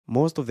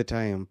most of the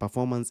time,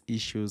 performance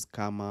issues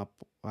come up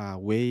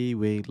way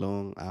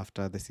long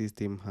after the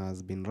system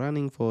has been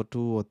running for 2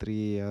 or 3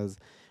 years,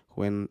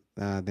 when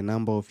the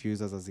number of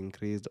users has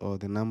increased, or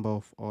the number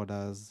of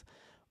orders,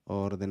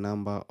 or the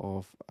number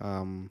of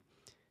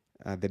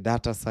the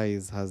data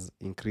size has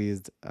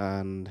increased,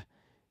 and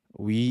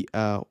we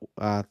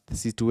the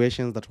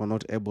situations that were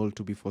not able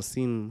to be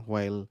foreseen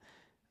while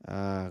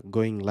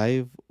going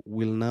live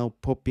will now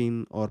pop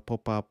in or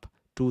pop up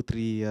 2-3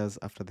 years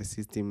after the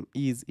system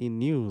is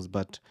in use.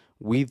 But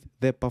with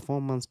the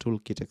Performance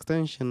Toolkit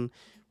extension,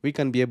 we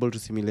can be able to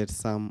simulate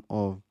some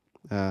of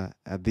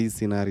these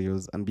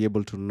scenarios and be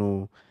able to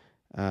know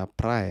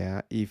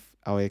prior if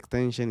our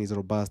extension is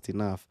robust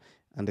enough,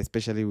 and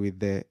especially with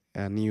the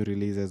new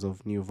releases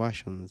of new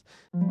versions.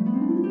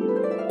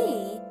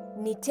 Hii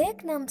ni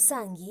Tech na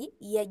Msangi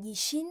ya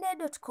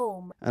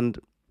jishinde.com. And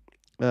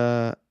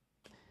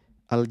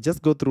I'll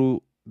just go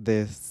through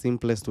the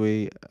simplest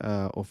way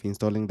of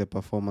installing the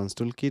Performance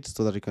Toolkit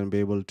so that you can be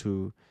able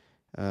to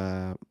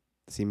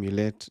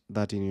simulate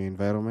that in your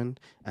environment.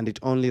 And it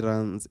only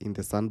runs in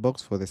the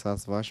sandbox for the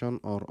SaaS version,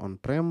 or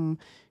on-prem.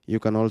 You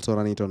can also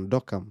run it on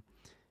Docker.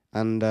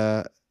 And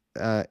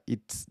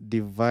it's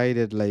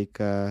divided like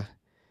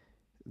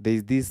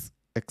there's this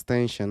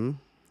extension,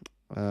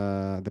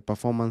 the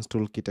Performance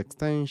Toolkit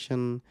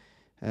extension,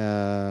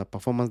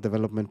 performance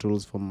development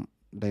tools from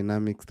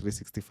Dynamics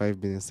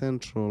 365 Business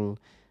Central,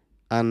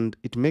 and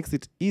it makes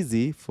it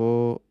easy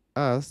for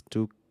us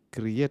to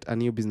create a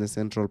new Business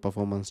Central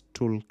Performance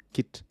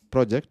Toolkit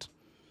project,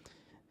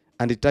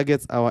 and it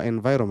targets our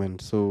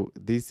environment. So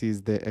this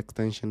is the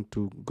extension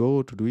to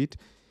go to do it.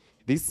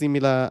 This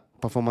similar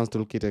Performance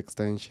Toolkit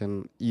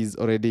extension is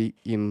already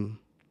in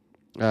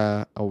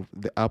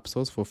the app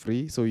source for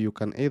free, so you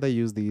can either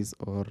use this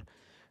or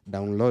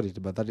download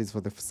it, but that is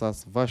for the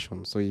SaaS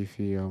version. So if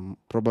you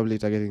probably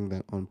targeting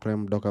the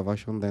on-prem Docker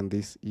version, then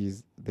this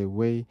is the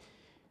way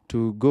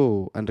to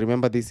go. And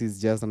remember, this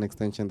is just an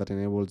extension that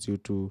enables you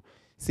to,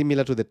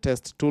 similar to the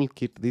test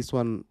toolkit, this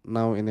one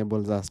now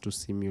enables us to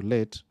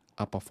simulate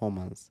a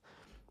performance.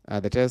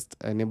 The test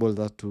enables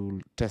us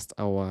to test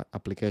our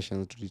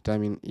applications to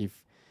determine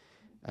if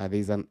there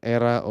is an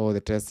error or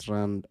the test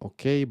ran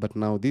okay, but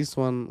now this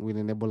one will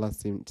enable us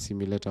to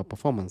simulate our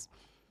performance.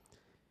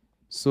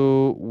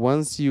 So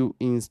once you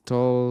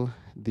install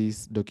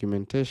this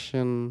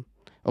documentation,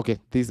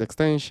 this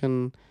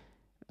extension,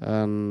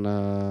 and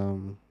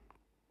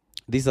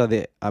this is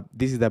the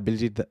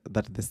ability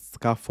that the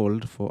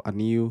scaffold for a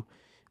new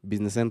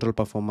Business Central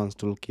Performance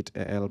Toolkit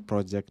AL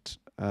project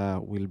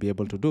will be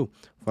able to do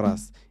for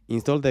us.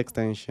 Install the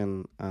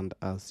extension, and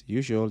as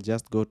usual,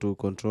 just go to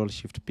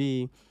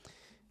Control-Shift-P,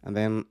 and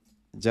then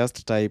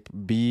just type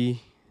BCPT,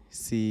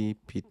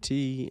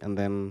 and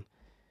then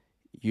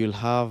you'll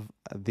have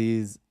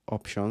these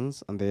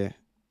options. And the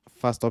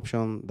first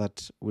option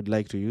that we'd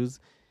like to use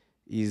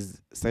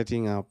is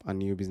setting up a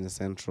new Business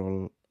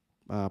Central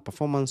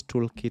Performance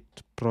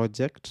Toolkit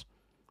project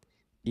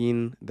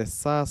in the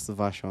SaaS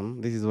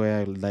version. This is where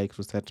I would like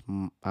to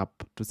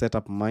set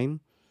up mine,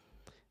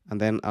 and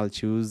then I'll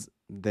choose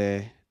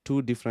the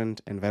two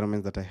different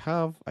environments that I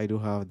have. I do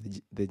have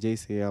the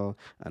JCL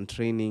and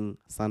training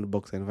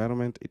sandbox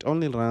environment. It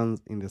only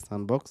runs in the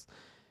sandbox.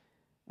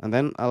 And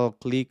then I'll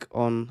click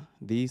on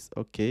this,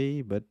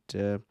 but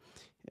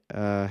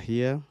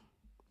here,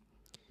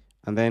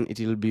 and then it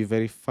will be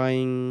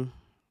verifying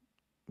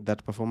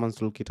that Performance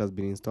Toolkit has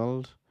been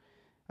installed,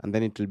 and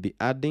then it will be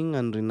adding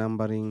and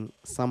renumbering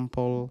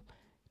sample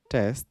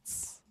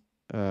tests.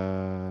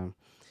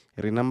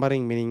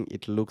 Renumbering meaning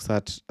it looks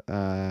at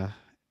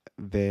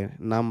the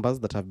numbers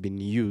that have been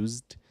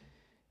used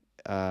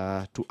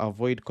to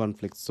avoid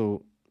conflicts.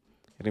 So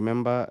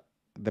remember,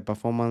 the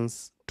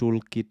Performance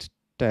Toolkit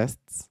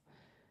tests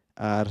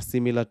are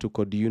similar to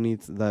code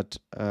units that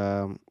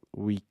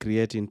we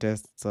create in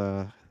tests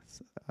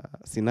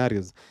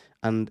scenarios,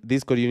 and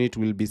this code unit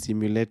will be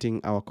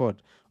simulating our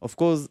code. Of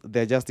course,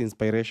 they're just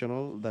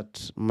inspirational,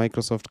 that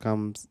Microsoft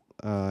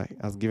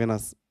has given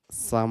us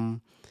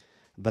some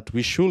that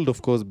we should,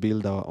 of course,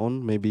 build our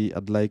own. Maybe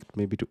I'd like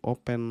to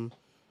open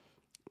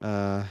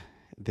the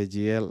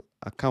GL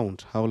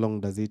account. How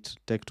long does it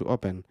take to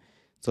open?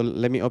 So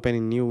let me open a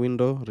new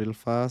window real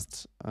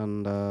fast,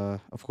 and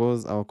of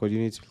course our code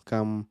unit will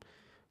come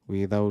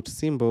without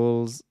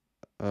symbols.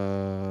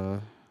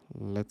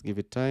 Let's give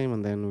it time,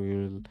 and then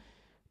we'll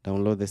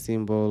download the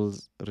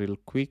symbols real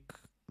quick.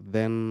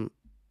 Then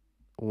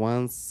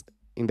once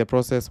in the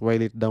process,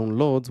 while it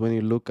downloads, when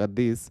you look at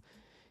this,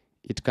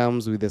 it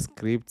comes with the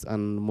scripts,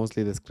 and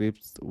mostly the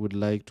scripts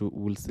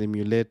will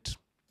simulate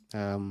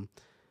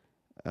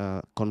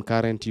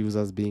concurrent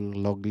users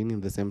being logged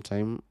in the same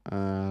time.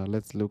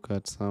 Let's look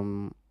at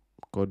some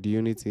code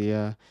units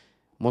here.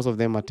 Most of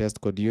them are test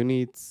code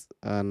units,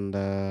 and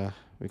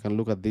we can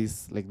look at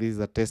this. Like, this is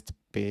a test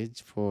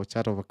page for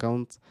chart of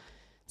accounts,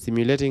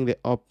 simulating the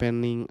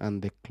opening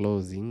and the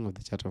closing of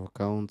the chart of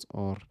accounts,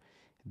 or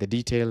the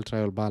detailed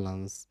trial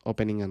balance,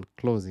 opening and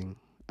closing.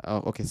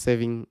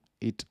 Saving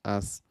it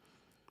as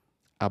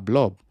a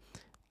blob.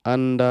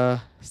 and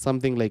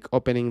something like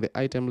opening the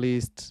item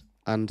list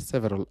and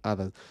several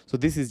others. So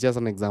this is just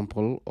an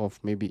example of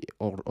maybe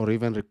or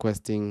even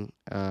requesting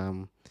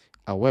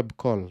a web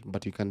call,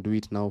 but you can do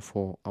it now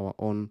for our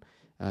own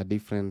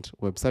different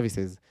web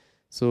services.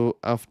 So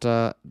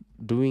after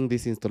doing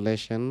this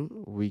installation,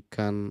 we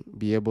can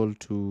be able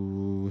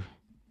to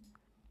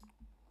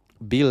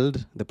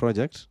build the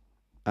project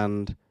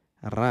and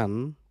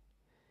run.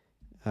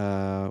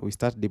 We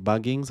start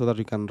debugging so that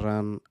we can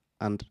run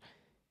and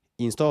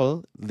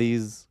install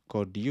these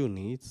code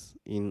units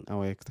in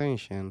our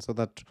extension so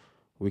that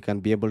we can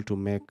be able to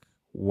make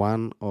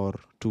one or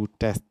two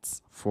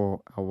tests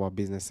for our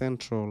Business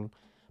Central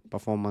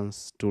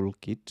Performance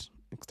Toolkit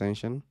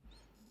extension.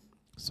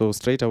 So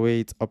straight away,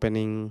 it's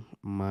opening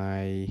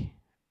my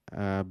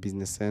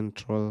Business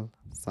Central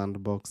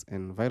sandbox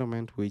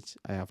environment, which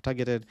I have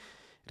targeted.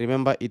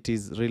 Remember, it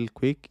is real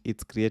quick.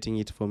 It's creating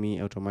it for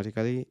me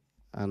automatically.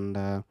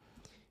 And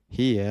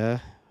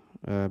here,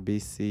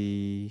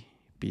 BCPT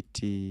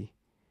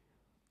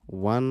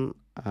 1,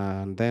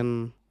 and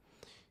then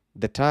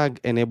the tag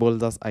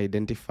enables us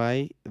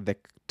identify the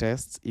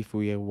tests. If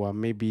we were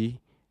maybe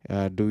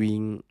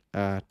doing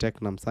a Tech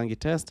Namsangi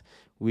test,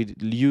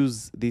 we'd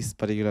use this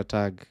particular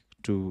tag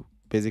to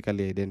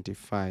basically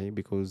identify,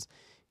 because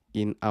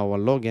in our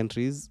log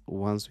entries,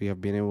 once we have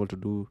been able to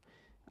do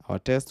our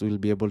test, we'll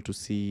be able to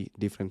see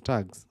different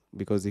tags,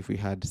 because if we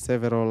had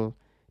several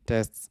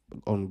tests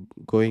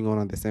going on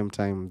at the same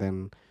time,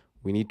 then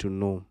we need to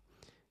know.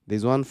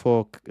 There's one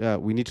for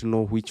we need to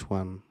know which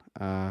one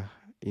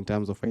in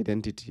terms of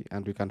identity,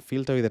 and we can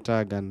filter with the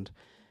tag and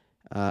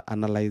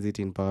analyze it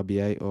in Power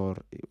BI or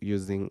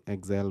using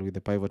Excel with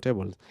the pivot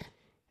tables.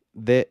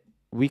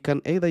 We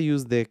can either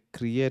use the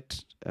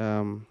create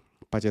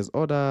purchase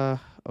order,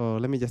 or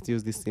let me just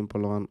use this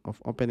simple one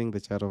of opening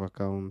the chart of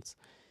accounts.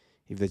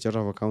 If the chart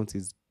of accounts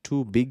is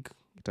too big,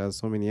 it has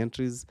so many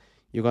entries,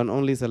 you can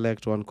only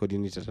select one code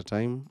unit at a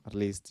time, at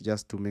least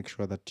just to make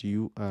sure that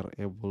you are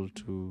able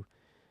to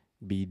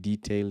be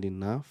detailed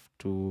enough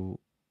to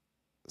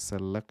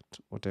select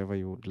whatever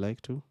you would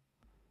like to.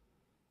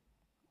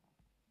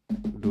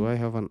 Do I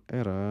have an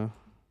error?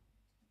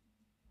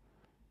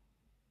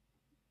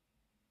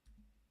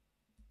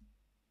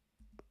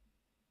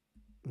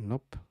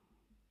 Nope.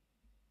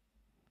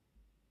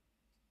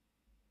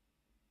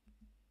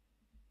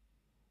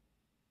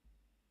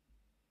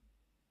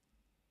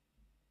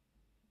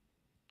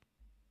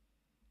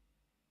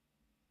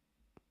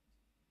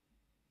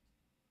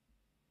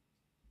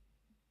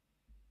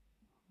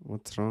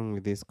 What's wrong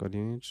with this code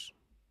unit?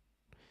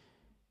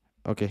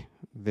 Okay,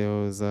 there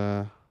was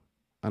an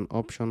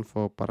option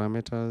for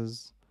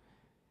parameters,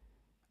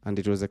 and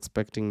it was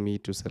expecting me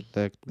to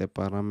select the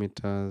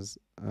parameters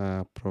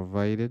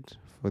provided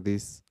for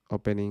this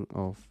opening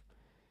of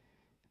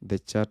the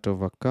chart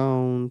of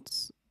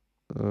accounts.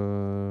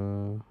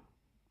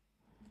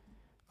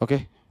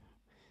 Okay,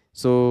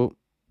 so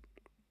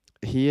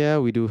here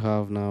we do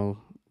have now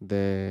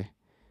the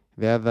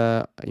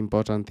other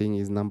important thing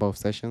is number of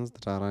sessions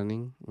that are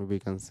running. We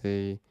can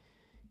say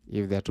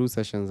if there are 2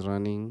 sessions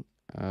running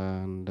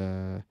and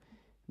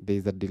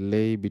there's a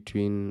delay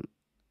between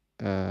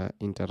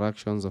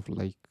interactions of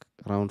like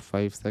around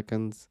 5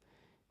 seconds,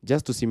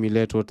 just to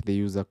simulate what the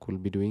user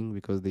could be doing,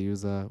 because the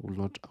user will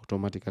not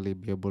automatically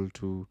be able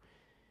to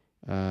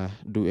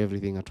do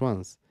everything at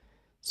once.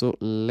 So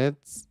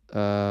let's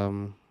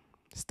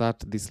start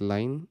this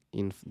line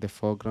in the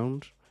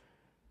foreground,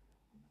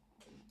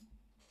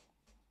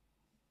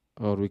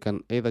 or we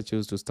can either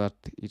choose to start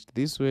it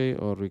this way,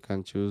 or we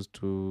can choose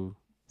to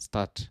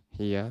start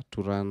here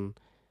to run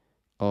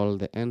all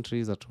the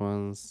entries at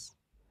once.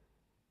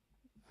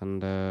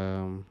 And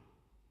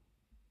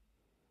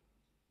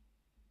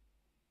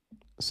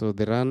so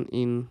the run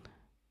in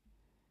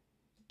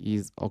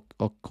is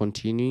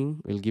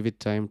continuing. We'll give it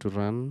time to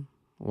run,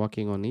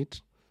 working on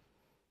it.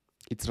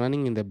 It's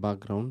running in the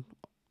background.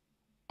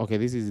 Okay,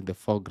 this is in the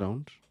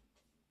foreground.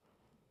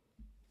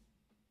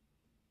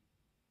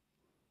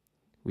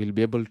 We'll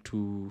be able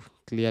to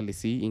clearly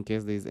see in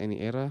case there is any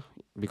error,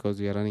 because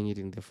we are running it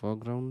in the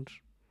foreground.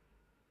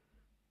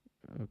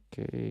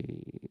 Okay.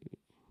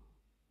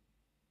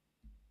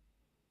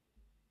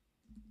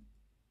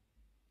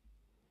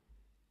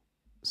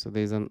 So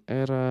there's an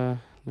error.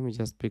 Let me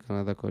just pick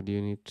another code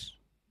unit,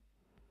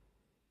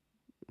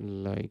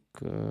 like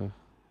the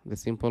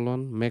simple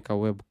one, make a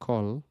web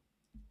call.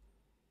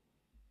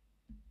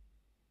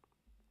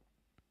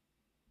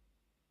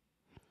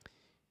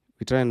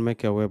 We try and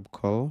make a web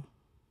call.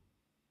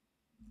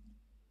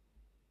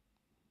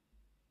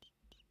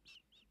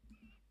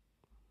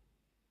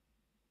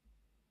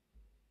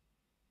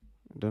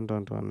 I don't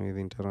want one with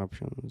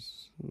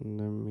interruptions.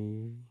 Let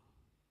me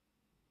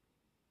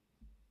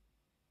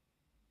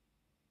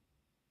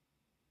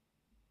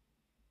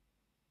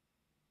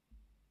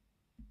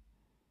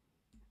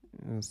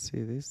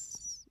see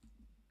this.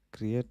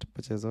 Create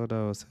purchase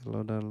order or sell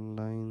order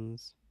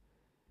lines.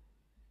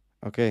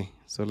 Okay,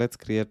 so let's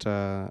create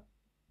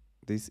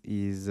this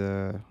is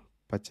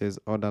purchase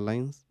order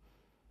lines.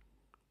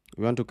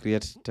 We want to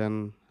create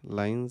 10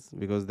 lines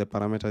because the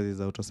parameters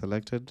is auto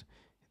selected.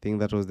 I think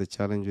that was the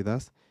challenge with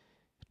us.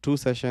 2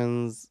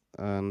 sessions,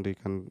 and you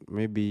can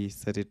maybe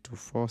set it to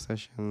 4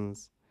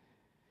 sessions.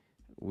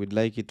 We'd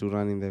like it to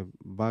run in the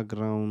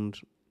background.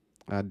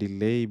 A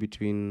delay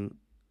between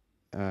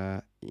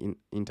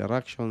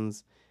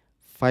interactions,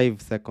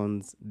 5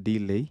 seconds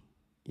delay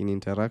in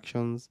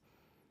interactions.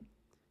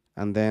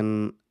 And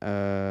then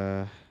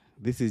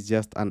this is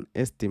just an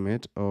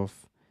estimate of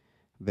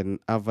the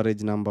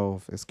average number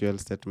of SQL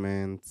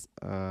statements,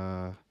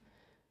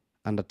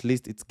 and at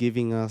least it's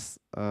giving us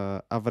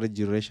average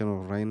duration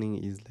of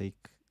running is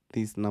like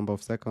this number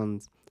of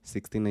seconds,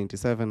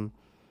 1697.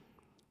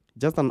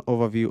 Just an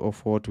overview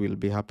of what will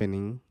be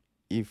happening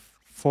if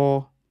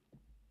 4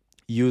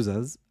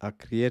 users are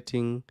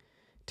creating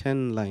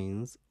 10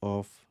 lines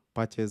of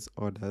purchase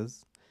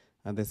orders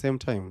at the same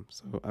time.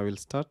 So I will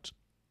start,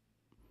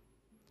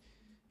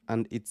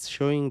 and it's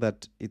showing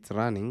that it's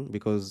running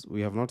because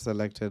we have not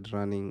selected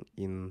running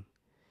in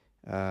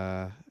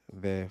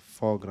the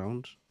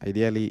foreground.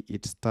 Ideally,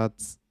 it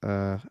starts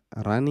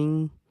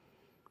running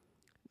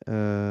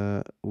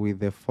with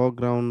the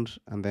foreground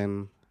and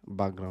then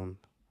background.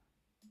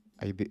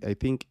 I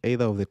think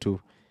either of the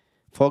two,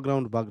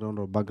 foreground, background,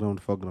 or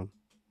background, foreground.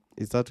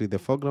 It starts with the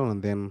foreground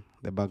and then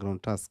the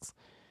background tasks.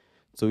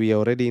 So we are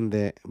already in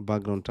the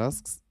background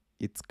tasks.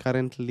 It's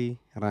currently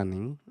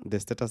running. The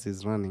status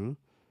is running.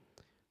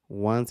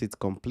 Once it's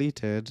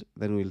completed,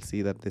 then we'll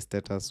see that the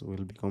status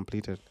will be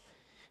completed.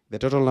 The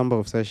total number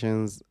of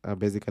sessions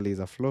basically is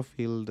a flow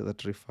field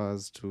that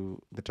refers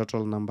to the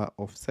total number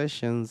of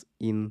sessions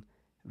in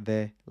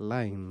the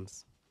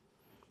lines.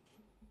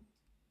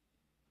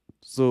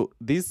 So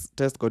these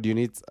test code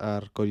units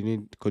are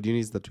code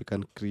units that we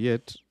can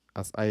create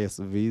as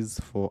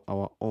ISVs for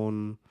our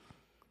own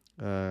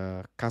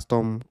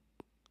custom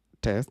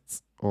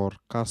tests or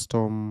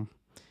custom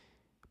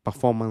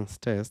performance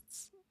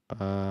tests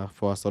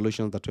for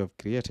solutions that we have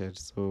created.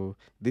 So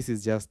this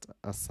is just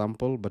a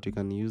sample, but you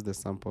can use the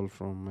sample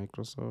from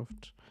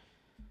Microsoft.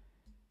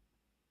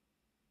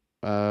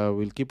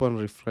 We'll keep on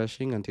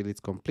refreshing until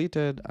it's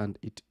completed, and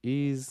it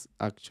is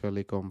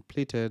actually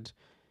completed.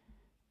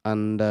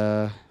 And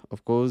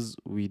of course,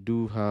 we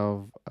do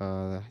have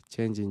a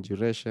change in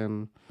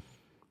duration,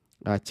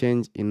 a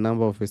change in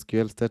number of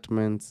SQL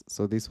statements.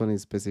 So this one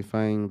is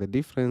specifying the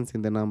difference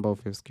in the number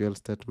of SQL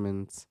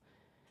statements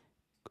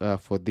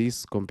for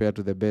this compared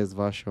to the base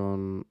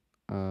version,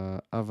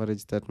 average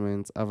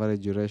statements,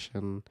 average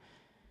duration.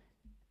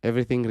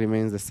 Everything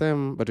remains the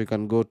same, but we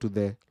can go to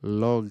the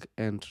log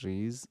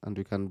entries and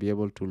we can be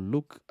able to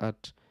look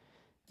at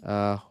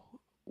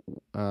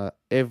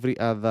every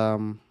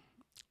other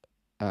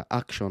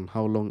action,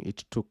 how long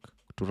it took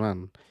to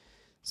run.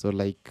 So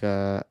like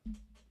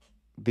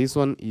this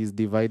one is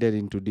divided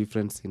into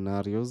different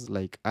scenarios,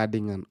 like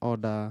adding an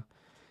order.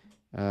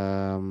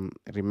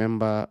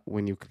 Remember,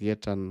 when you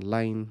create a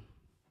line,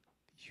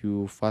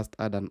 you first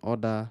add an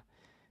order,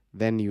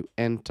 then you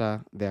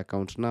enter the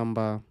account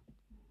number.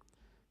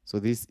 So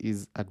this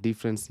is a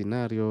different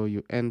scenario.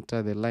 You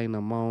enter the line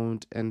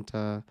amount,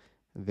 enter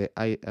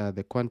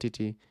the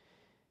quantity.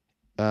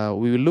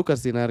 We will look at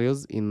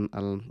scenarios in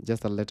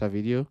just a later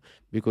video,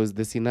 because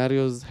the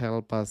scenarios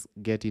help us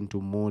get into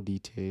more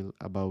detail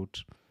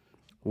about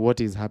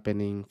what is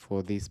happening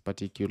for this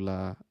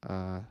particular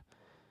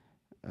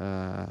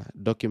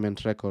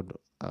document record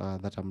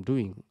that I'm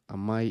doing.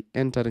 Am I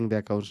entering the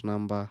account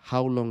number?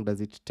 How long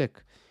does it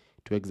take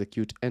to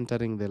execute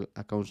entering the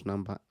account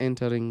number,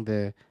 entering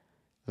the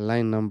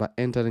line number,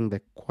 entering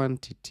the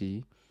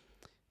quantity,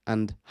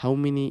 and how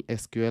many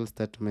SQL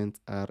statements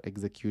are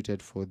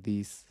executed for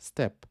this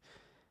step?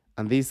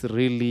 And this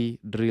really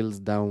drills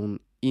down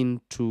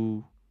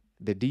into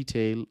the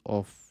detail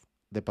of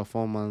the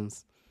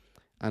performance,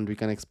 and we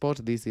can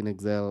export this in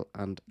Excel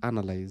and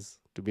analyze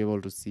to be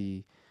able to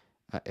see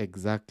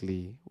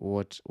exactly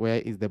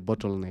where is the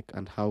bottleneck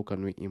and how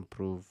can we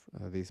improve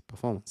this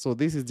performance. So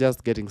this is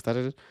just getting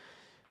started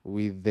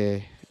with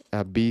the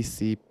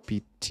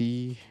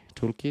BCPT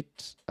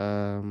toolkit.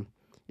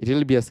 It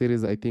will be a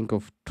series, I think,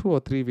 of 2 or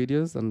 3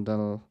 videos, and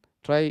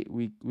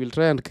we'll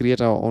try and create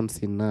our own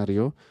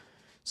scenario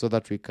so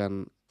that we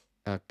can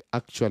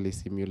actually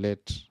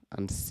simulate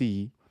and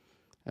see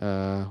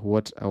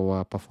what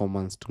our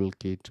performance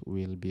toolkit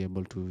will be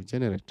able to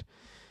generate.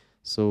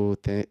 So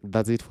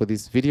that's it for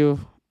this video,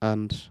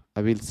 and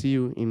I will see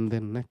you in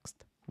the next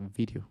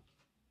video.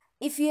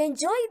 If you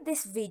enjoyed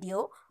this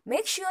video,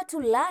 make sure to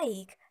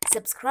like,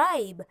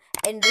 subscribe,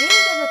 and ring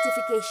the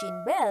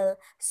notification bell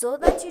so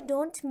that you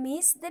don't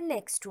miss the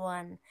next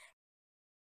one.